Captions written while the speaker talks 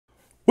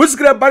What's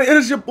good, everybody? It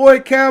is your boy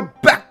Cam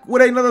back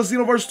with another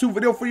Xenoverse 2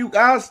 video for you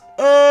guys.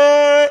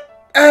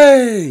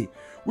 Hey,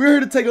 we're here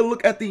to take a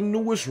look at the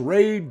newest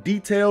raid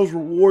details,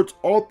 rewards,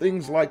 all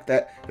things like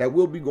that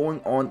will be going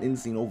on in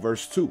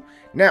Xenoverse 2.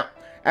 Now,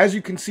 as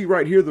you can see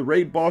right here, the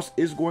raid boss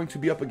is going to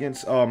be up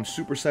against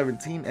Super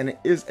 17, and it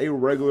is a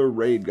regular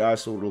raid,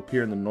 guys, so it'll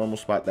appear in the normal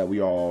spot that we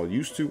are all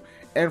used to.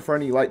 And for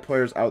any light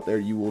players out there,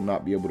 you will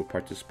not be able to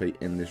participate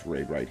in this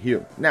raid right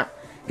here. Now,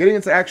 getting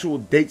into actual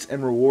dates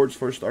and rewards,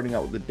 first starting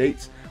out with the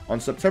dates. On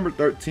September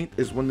 13th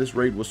is when this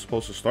raid was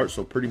supposed to start,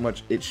 so pretty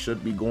much it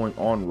should be going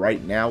on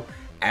right now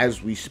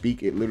as we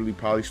speak. It literally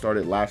probably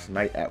started last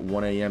night at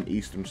 1 a.m.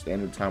 Eastern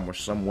Standard Time or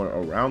somewhere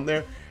around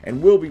there,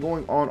 and will be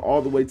going on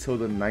all the way till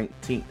the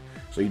 19th.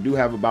 So you do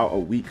have about a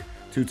week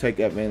to take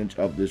advantage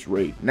of this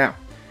raid. Now,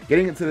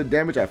 getting into the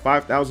damage, at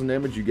 5,000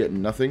 damage, you get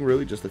nothing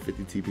really, just the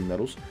 50 TP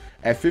medals.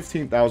 At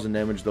 15,000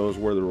 damage, those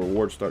where the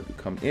rewards start to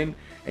come in,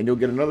 and you'll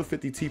get another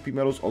 50 TP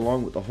medals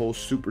along with the whole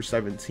Super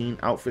 17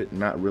 outfit.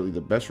 Not really the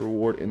best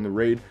reward in the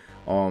raid.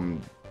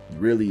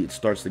 Really, it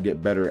starts to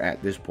get better at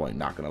this point,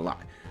 not gonna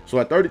lie. So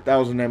at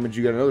 30,000 damage,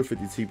 you get another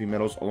 50 TP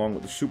medals along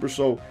with the Super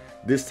Soul.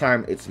 This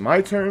time, it's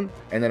my turn,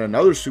 and then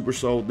another Super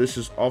Soul. This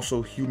is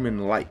also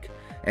human-like.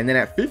 And then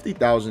at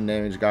 50,000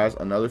 damage, guys,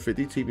 another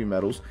 50 TP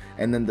medals,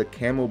 and then the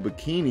camo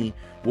bikini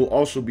will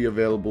also be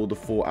available, the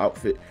full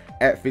outfit,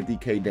 at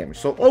 50k damage.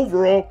 So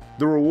overall,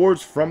 the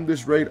rewards from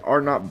this raid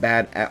are not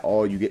bad at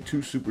all. You get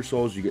 2 super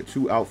souls, you get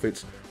 2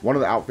 outfits. One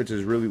of the outfits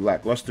is really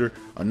lackluster.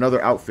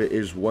 Another outfit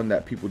is one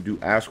that people do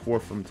ask for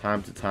from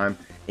time to time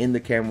in the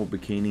camo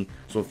bikini.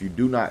 So if you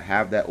do not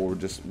have that or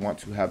just want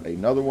to have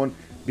another one,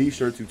 be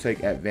sure to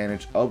take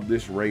advantage of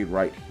this raid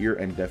right here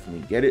and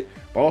definitely get it.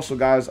 But also,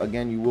 guys,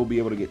 again, you will be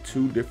able to get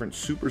 2 different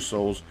super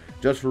souls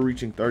just for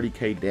reaching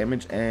 30k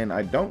damage. And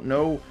I don't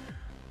know,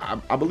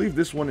 I believe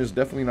this one is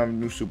definitely not a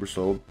new super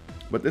soul,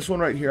 but this one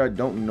right here, I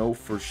don't know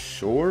for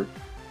sure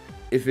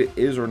if it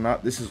is or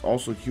not. This is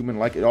also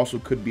human-like. It also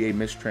could be a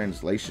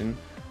mistranslation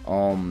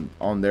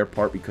on their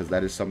part, because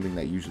that is something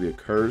that usually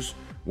occurs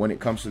when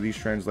it comes to these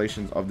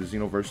translations of the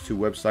Xenoverse 2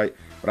 website.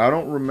 But I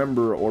don't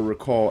remember or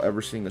recall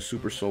ever seeing a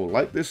super soul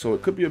like this, so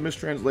it could be a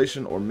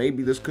mistranslation, or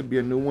maybe this could be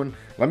a new one.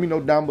 Let me know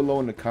down below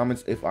in the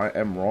comments if I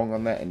am wrong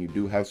on that and you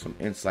do have some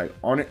insight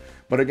on it.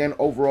 But again,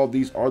 overall,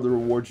 these are the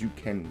rewards you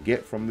can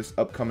get from this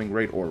upcoming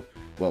raid, or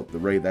well, the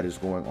raid that is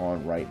going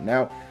on right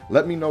now.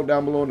 Let me know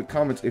down below in the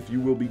comments if you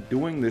will be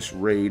doing this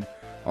raid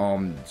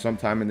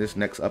sometime in this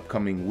next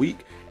upcoming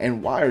week,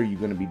 and why are you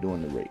going to be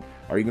doing the raid?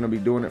 Are you going to be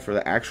doing it for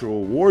the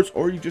actual rewards,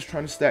 or are you just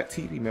trying to stack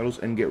TP medals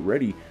and get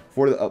ready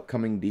for the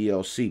upcoming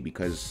DLC?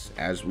 Because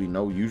as we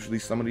know, usually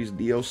some of these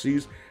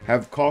DLCs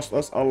have cost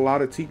us a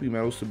lot of TP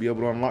medals to be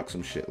able to unlock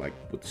some shit, like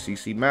with the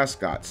CC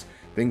mascots,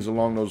 things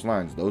along those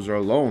lines. Those are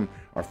alone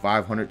are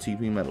 500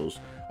 TP medals.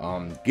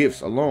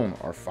 Gifts alone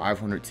are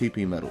 500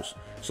 TP medals.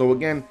 So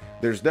again,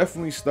 there's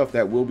definitely stuff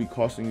that will be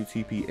costing you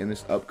TP in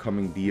this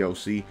upcoming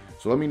DLC.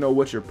 So let me know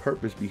what your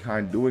purpose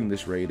behind doing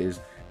this raid is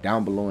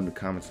down below in the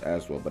comments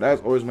as well. But as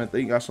always, man,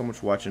 thank you guys so much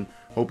for watching.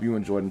 Hope you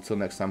enjoyed. Until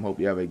next time, hope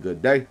you have a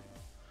good day.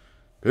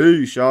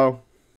 Peace, y'all.